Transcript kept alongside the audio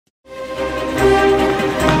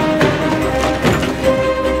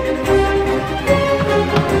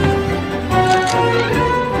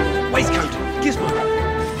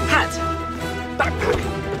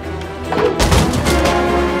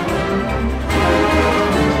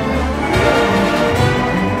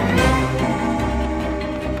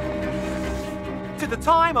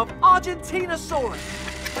time of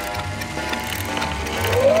Argentinosaurus.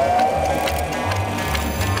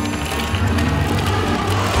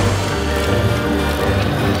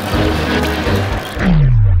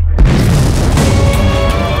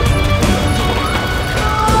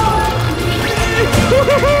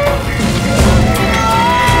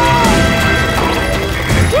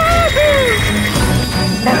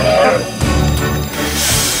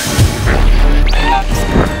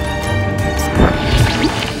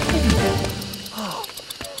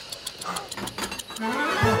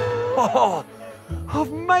 Oh,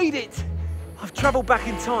 I've made it! I've travelled back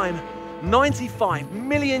in time 95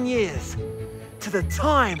 million years to the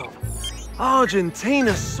time of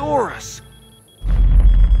Argentinosaurus.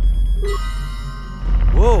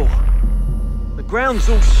 Whoa, the ground's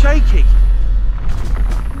all shaky.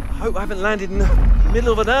 I hope I haven't landed in the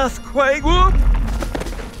middle of an earthquake. Whoop!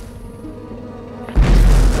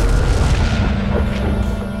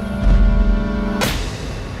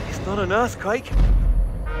 It's not an earthquake.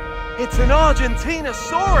 It's an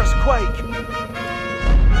Argentinosaurus quake!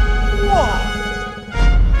 Whoa!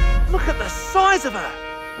 Look at the size of her!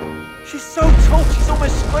 She's so tall, she's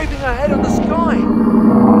almost scraping her head on the sky!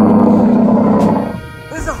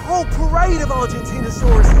 There's a whole parade of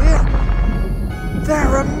Argentinosaurus here!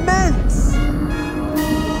 They're immense!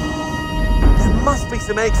 There must be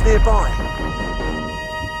some eggs nearby.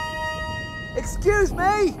 Excuse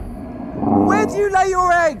me? Where do you lay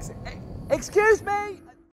your eggs? Excuse me?